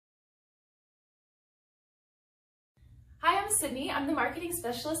Hi, I'm Sydney. I'm the marketing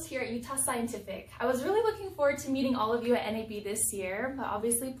specialist here at Utah Scientific. I was really looking forward to meeting all of you at NAB this year, but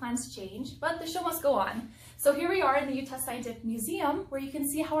obviously plans change, but the show must go on. So here we are in the Utah Scientific Museum, where you can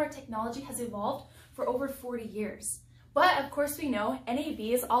see how our technology has evolved for over 40 years. But of course we know NAB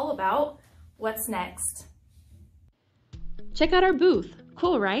is all about what's next. Check out our booth.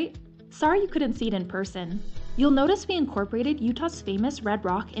 Cool, right? Sorry you couldn't see it in person. You'll notice we incorporated Utah's famous red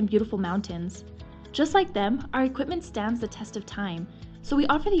rock and beautiful mountains. Just like them, our equipment stands the test of time, so we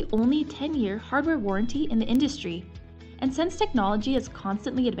offer the only 10-year hardware warranty in the industry. And since technology is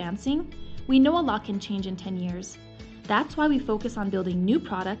constantly advancing, we know a lot can change in 10 years. That's why we focus on building new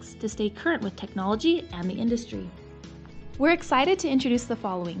products to stay current with technology and the industry. We're excited to introduce the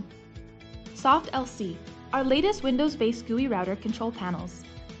following. Soft LC, our latest Windows-based GUI router control panels.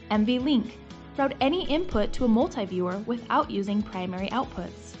 MV-Link, route any input to a multi-viewer without using primary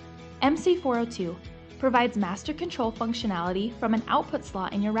outputs. MC402 provides master control functionality from an output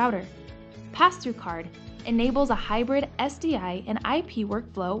slot in your router. PassThrough Card enables a hybrid SDI and IP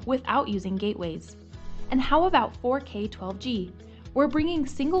workflow without using gateways. And how about 4K 12G? We're bringing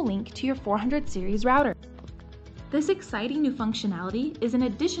single link to your 400 series router. This exciting new functionality is in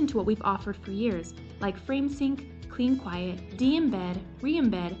addition to what we've offered for years, like FrameSync, Clean Quiet, De-embed,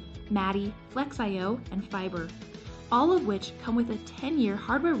 Re-embed, MADI, FlexIO, and Fiber, all of which come with a 10-year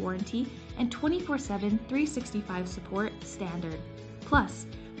hardware warranty and 24/7 365 support standard. Plus,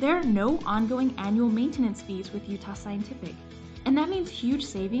 there are no ongoing annual maintenance fees with Utah Scientific, and that means huge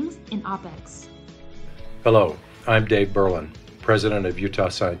savings in OpEx. Hello, I'm Dave Berlin, President of Utah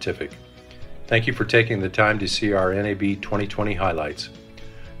Scientific. Thank you for taking the time to see our NAB 2020 highlights.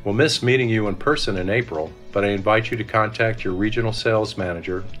 We'll miss meeting you in person in April, but I invite you to contact your regional sales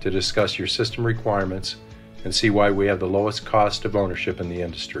manager to discuss your system requirements and see why we have the lowest cost of ownership in the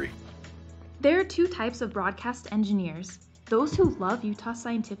industry. There are two types of broadcast engineers, those who love Utah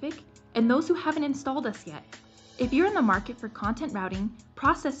Scientific and those who haven't installed us yet. If you're in the market for content routing,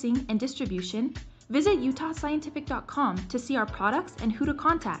 processing, and distribution, visit utahscientific.com to see our products and who to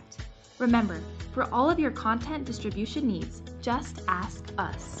contact. Remember, for all of your content distribution needs, just ask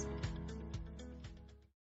us.